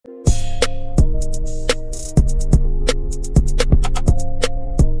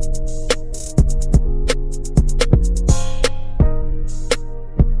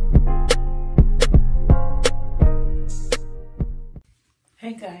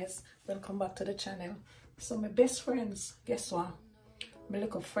guys, welcome back to the channel. So my best friends, guess what? My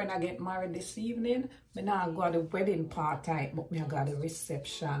little friend I get married this evening. Me now got the wedding party, but me I got the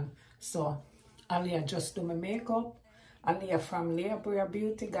reception. So Aliyah just do my makeup. Aliyah from Leah Brea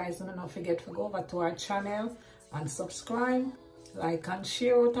Beauty. Guys, don't forget to go over to our channel and subscribe, like and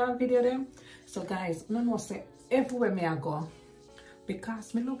share out our video them. So guys, I know say everywhere me I go,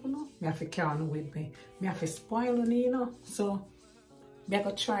 because me love you know, me have to carry on with me. Me have to spoil you know. So me I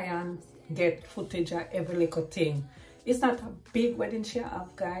go try and get footage of every little thing. It's not a big wedding she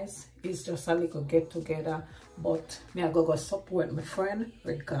have, guys. It's just a little get together. But me I go support my friend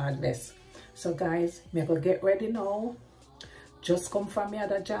regardless. So guys, me I go get ready now. Just come from me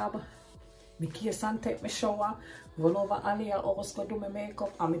other job. Me kiss and take my shower. Run over Aliyah house go do my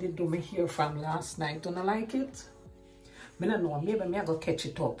makeup. And me did do my hair from last night. Don't I like it? Me don't know. Maybe me I go catch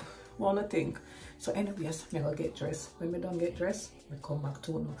it up. Wanna think. So anyways, me I go get dressed. When me don't get dressed, me come back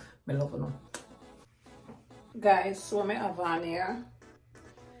to you. Me love you. Guys, so me have on here.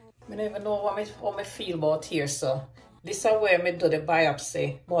 I don't even know how I feel about here, so this is where I do the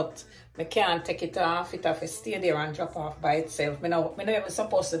biopsy, but I can't take it off. It have to stay there and drop off by itself. I'm not even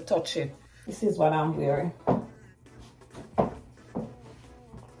supposed to touch it. This is what I'm wearing.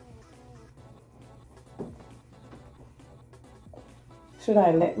 Should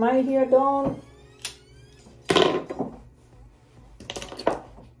I let my hair down?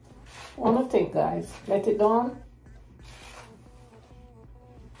 What do you think, guys? Let it down?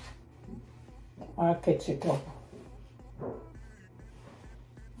 Or catch it up?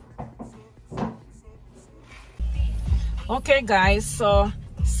 Okay, guys, so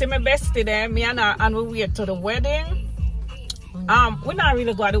see my bestie there. Me and her, and we wait to the wedding. We're not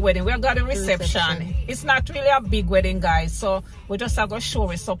really got the wedding. We got the reception. It's not really a big wedding, guys. So we just are going to show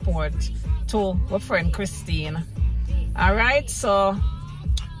our support to our friend Christine. All right, so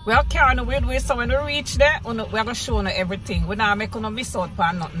we are carrying the weird way, so when we reach there, we are going to show you everything. We're not making no miss out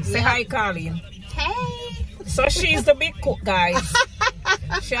for nothing. Say hi, Colleen. Hey. So she's the big cook, guys.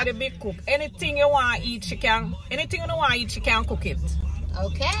 She are the big cook. Anything you want to eat, she can. Anything you don't want to eat, she can cook it.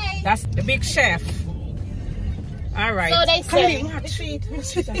 Okay. That's the big chef. All right. So they say.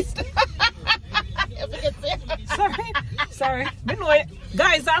 Sorry. You know it.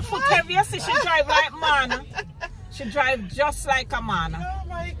 Guys, her foot heavy. You see, she drive like man. She drive just like a man. Oh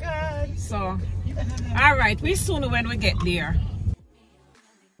my God. So, all right. We soon when we get there.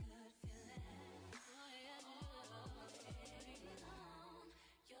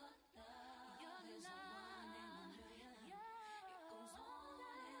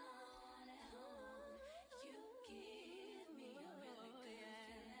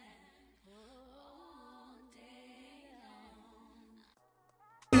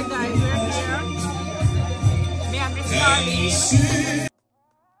 Guys, we're here. Me and Miss Darlene.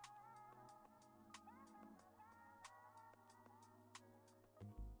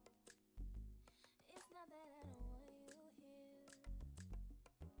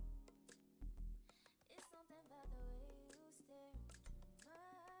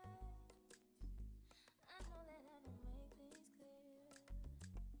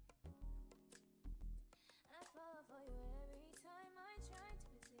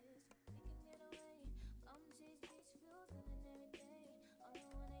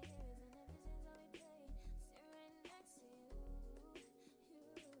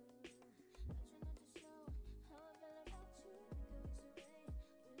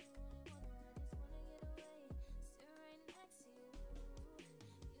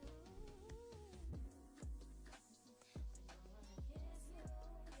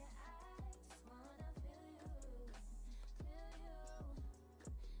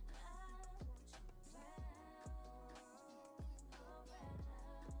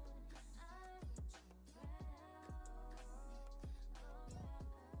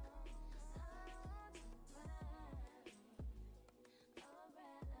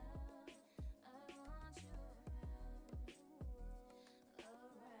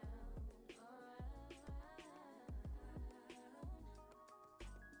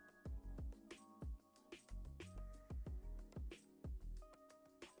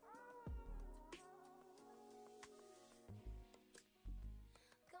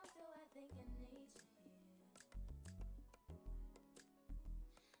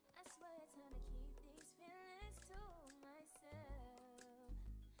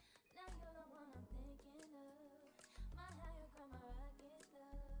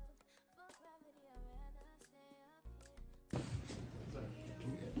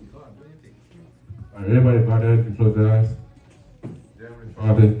 Everybody bow down and close their eyes. Dear Heavenly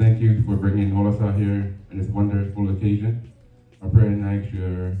Father, thank you for bringing all of us out here on this wonderful occasion. I pray and ask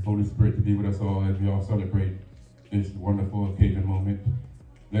your Holy Spirit to be with us all as we all celebrate this wonderful occasion moment.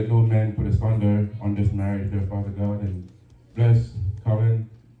 Let no man put asunder on this marriage, dear Father God, and bless Colin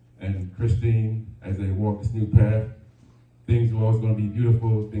and Christine as they walk this new path. Things are always going to be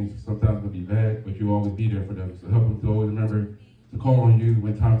beautiful, things sometimes going to be bad, but you'll always be there for them. So help them to always remember to call on you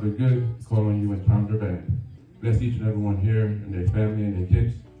when times are good, to call on you when times are bad. Bless each and every one here and their family and their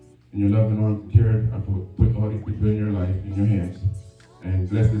kids. In your loving arms and care, I put all these people in your life, in your hands. And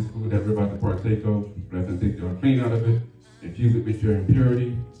bless this food that we're about to partake of. Bless and take the unclean out of it. Infuse it with your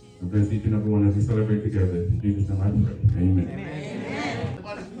impurity. And bless each and every one as we celebrate together. In Jesus' name I pray. Amen. Amen.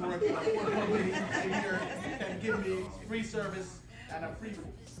 And give me free service and a free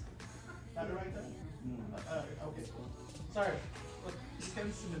food. That the right time? Okay. Sorry. But you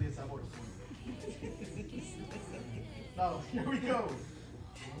can simulate some words for me. Now, here we go.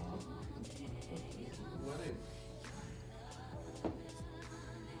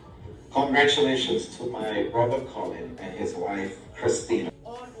 Congratulations to my brother Colin and his wife Christina.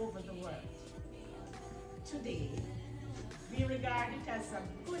 All over the world. Today, we regard it as a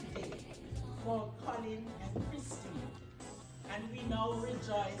good day for Colin and Christine, and we now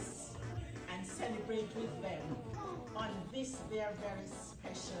rejoice and celebrate with them on this their very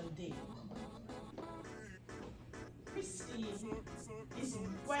special day. Christine is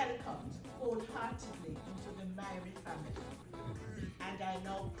welcomed wholeheartedly into the Myrie family, and I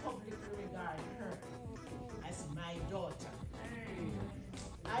now publicly regard her as my daughter.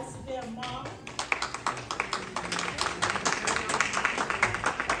 As their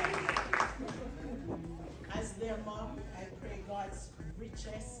mom, I pray God's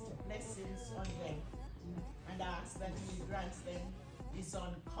richest blessings on them and ask that He grants them His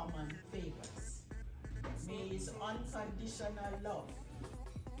uncommon favors. May His unconditional love,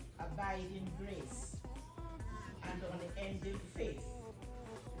 abiding grace, and unending faith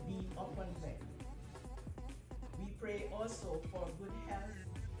be upon them. We pray also for good health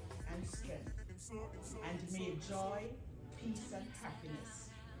and strength, and may joy, peace, and happiness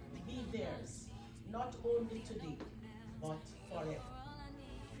be theirs, not only today, but forever.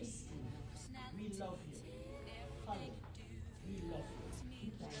 Christine, we love you. Colin, we love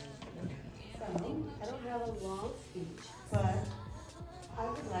you. So, I don't have a long speech, but I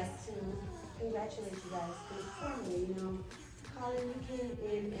would like to congratulate you guys for the family. You know, Colin, you came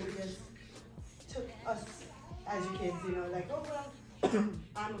in and just took us as your kids, you know, like, oh, well,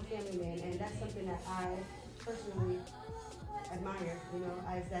 I'm a family man, and that's something that I personally admire, you know,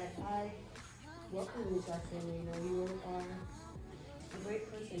 as that I welcome you to our family. You know, you are a great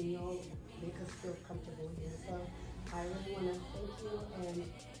person, you know, make us feel comfortable here. So I really want to thank you and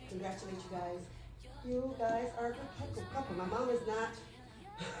congratulate you guys. You guys are a good couple. My mom is not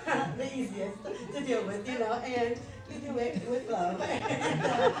the easiest to deal with, you know, and you do it with love.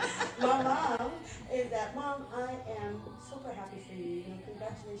 My mom is that, Mom, I am super happy for you. You know,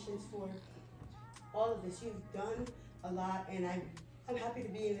 congratulations for all of this. You've done a lot, and I'm happy to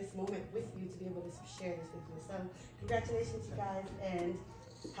be in this moment with you, to be able to share this with you. So congratulations, you guys, and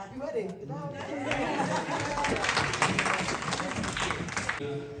happy wedding.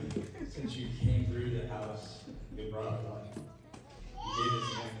 Since you came through the house, it brought life. You gave this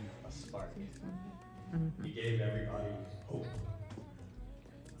man a spark. You gave everybody hope.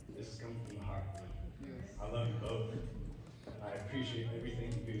 This is coming from the heart. I love you both. I appreciate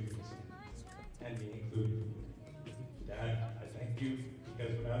everything you do for this and me included. Dad, I thank you,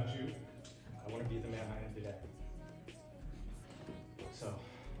 because without you, I wouldn't be the man I am today. So,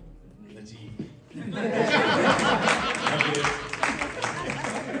 let's eat.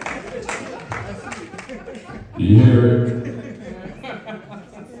 Yeah.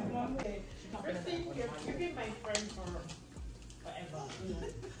 Christine, you've been my friend for forever.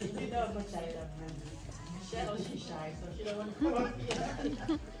 You know how much I love her. Michelle, she's shy, so she don't want to come up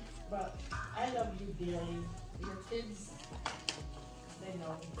here. But I love you dearly. Your kids, they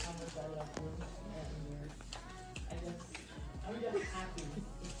know how much I love you. And I'm just happy to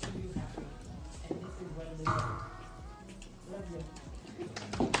see you happy. And this is what we love. Love you.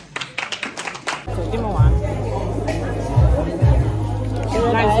 So give me one.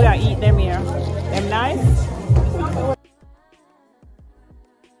 Nice way I eat them here. Them nice?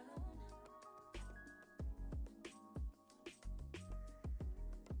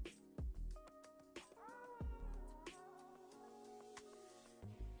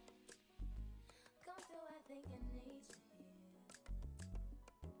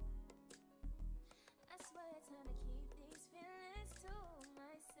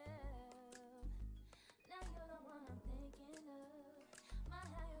 Now you're the one I'm thinking of. My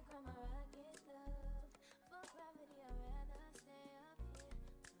higher ground, my rocket.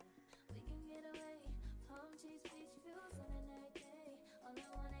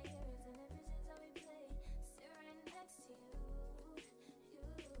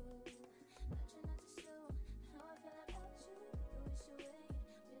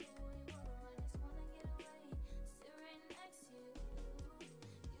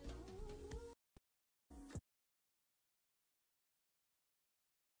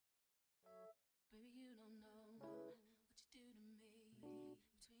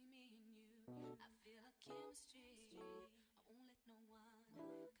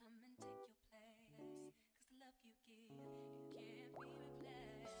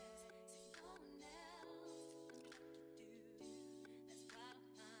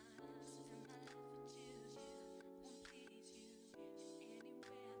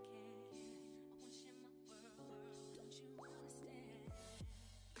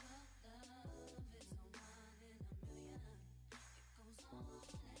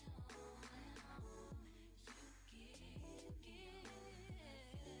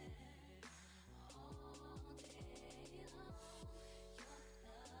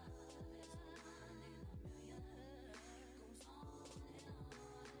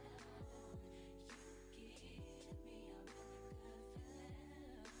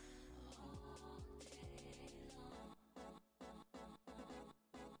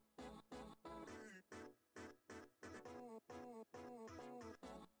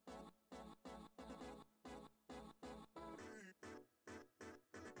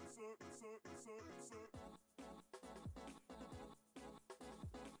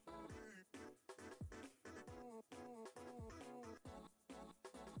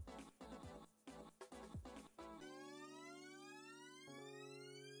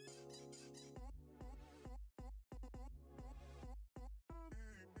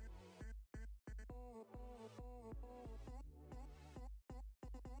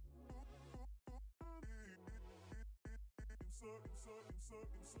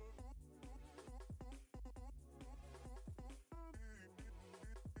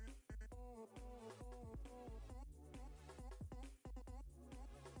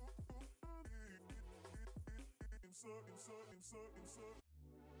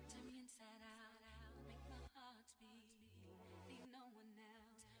 Turn me inside out, make my heart speak. Need no one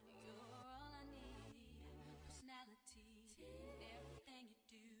else, you're all I need. Personality, everything you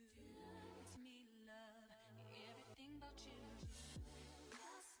do makes me love everything about you.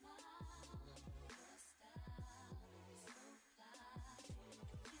 Your smile, your style, so fly. You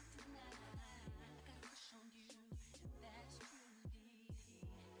can't deny, I got a crush on you, that's truly.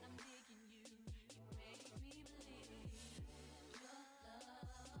 I'm digging you, you make me believe. Your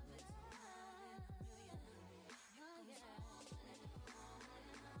love is one in a million. It goes on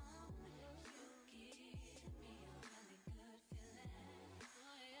and on and on. You give me a really good feeling.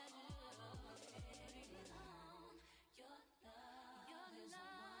 Oh yeah, all day long. Your love is one in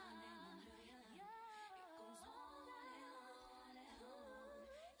a million. It goes on and on and on.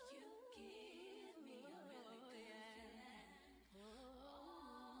 You give me a really good feeling.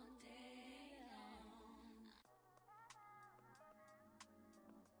 All day long.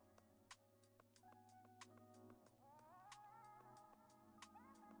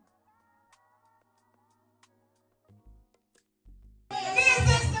 This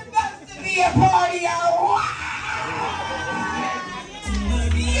is supposed to be a party, y'all.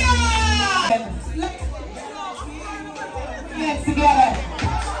 Yeah! Let's together.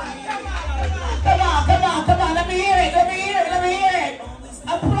 Come on, come on, come on. Let me hear it, let me hear it, let me hear it.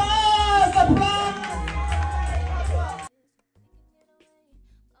 Applause, applause.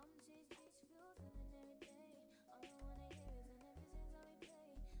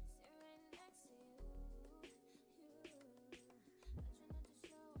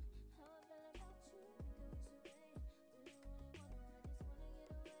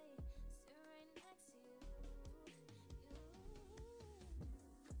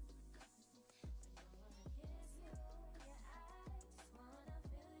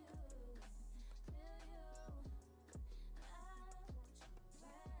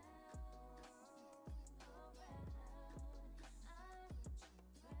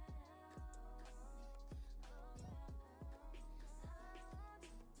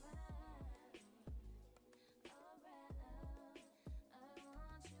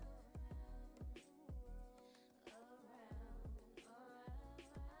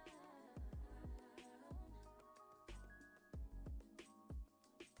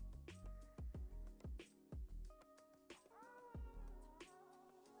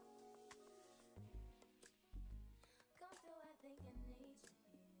 Come through, I think I need you here.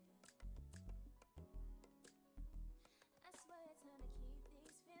 I swear it's time to keep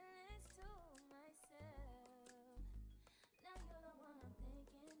these feelings to myself. Now you're the one I'm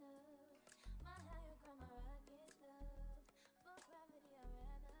thinking of. My higher ground, my rocket love. For gravity, I'd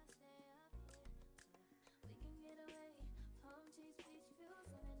rather stay up here. We can get away. Palm trees, beach views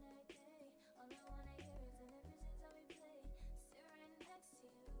on a night day. All I wanna hear is in the visions that we play. Sit right next to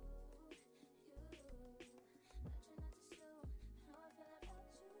you. I try not to show how I feel about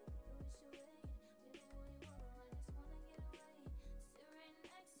you. Think I wish away. Really, really wanna, I just wanna get away. Sit right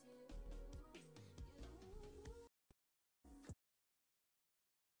next to you.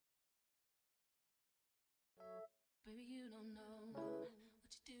 Baby, you don't know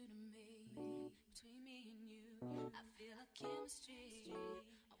what you do to me. Between me and you, I feel a chemistry.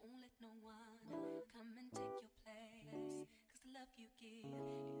 I won't let no one come and take your place. Cause the love you give,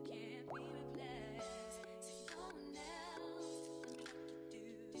 it can't be replaced. See, no one else can do like you do.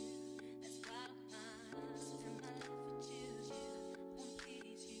 That's why I don't mind spending my life with you. I wanna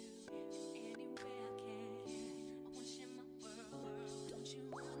please you in any way I can. I wanna share my world, don't you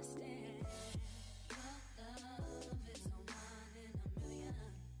understand? Your love is a one in a million.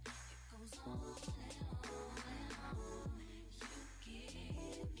 It goes on and on and on. You give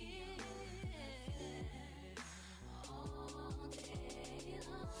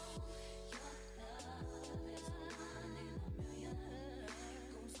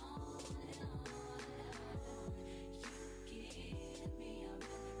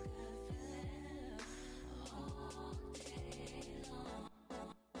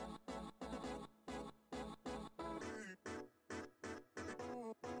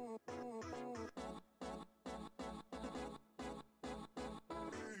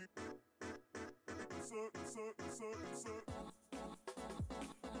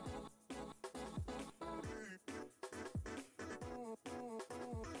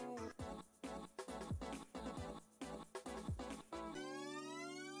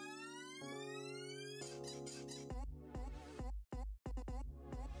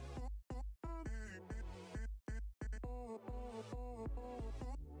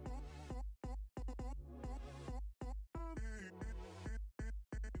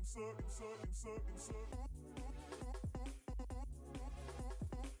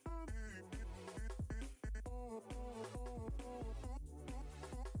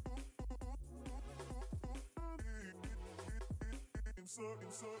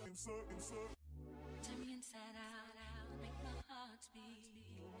Turn me inside out, make my heart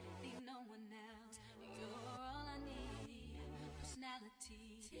beat. Need no one else. You're all I need.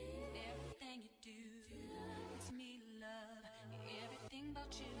 Personality, everything you do. It's me, love. Everything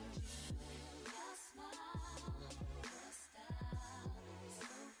about you. Your smile, your style, so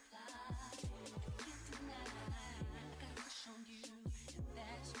fly. Can't deny. I got a crush on you.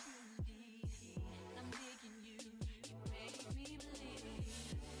 That's truly. I'm digging you. You make me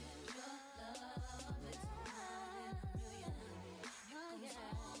believe. Your love is one in a million.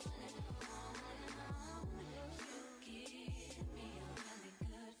 You give me a really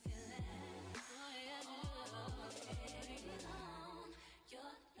good feeling. Oh yeah,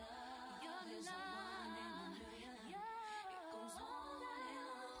 your love is one in a million. It goes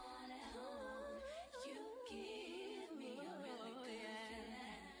on and on. You give me a really good feeling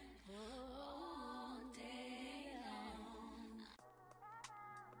all day long.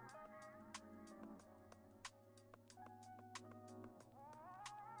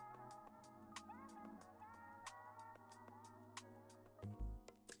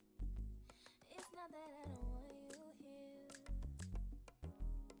 It's not that I don't want you here.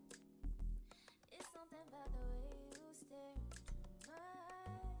 It's something about the way you stare into my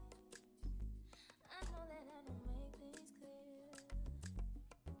eyes. I know that I don't make things clear.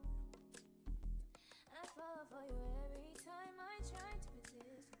 I fall for you every time I try to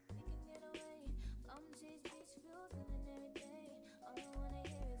resist. We can get away. Come chase beach views and then every day. All I wanna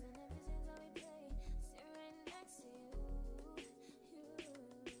hear is an ever since I replay. Sit right next to you.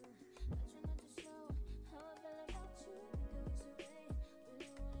 I try not to show how I feel about you. Think I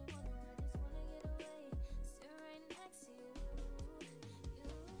wish away. Really, really wanna, I just wanna get away. Sit right next to you.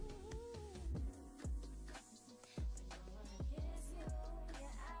 I don't wanna kiss you.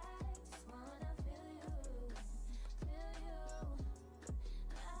 Yeah, I just wanna feel you. Feel you.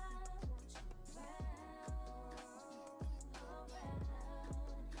 I want you around.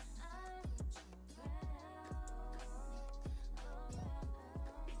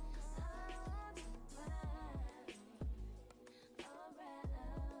 Around.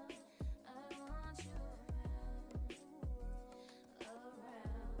 I want you around.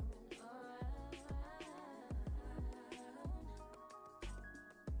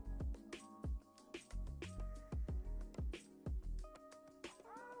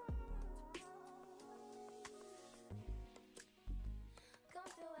 Come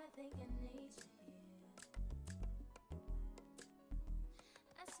through, I think I need you here.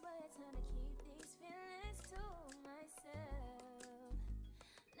 I swear it's hard to keep these feelings to myself.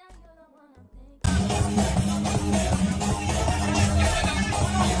 Now you're the one I'm thinking.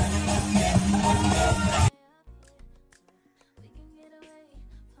 We can get away.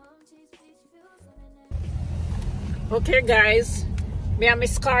 Palm trees, beach views, and Okay, guys, me and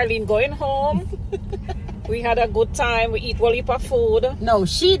Miss Carlene going home. We had a good time. We eat a whole heap of food. No,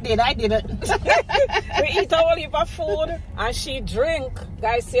 she did. I didn't. We eat a whole heap of food and she drink.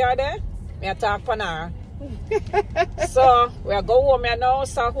 Guys, see her there? Me a talk on her. So we are go home now.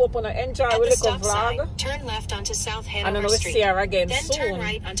 So I hope you enjoy At with the the stop sign, vlog. turn left onto South And then Hanover we Street. see her again Then soon. turn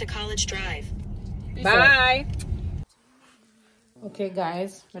right onto College Drive. Bye. Okay,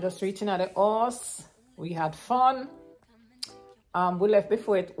 guys, we're just reaching at the house. We had fun. We left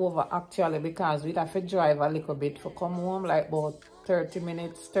before it over actually because we'd have to drive a little bit for come home, like about 30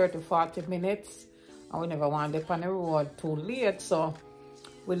 minutes, 30-40 minutes. And we never want to be on the road too late, so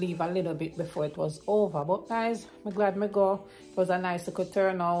we leave a little bit before it was over. But guys, I'm glad me go. It was a nice little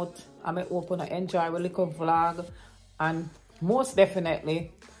turnout. I hope you enjoy a little vlog. And most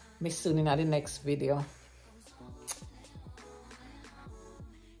definitely, me soon in the next video.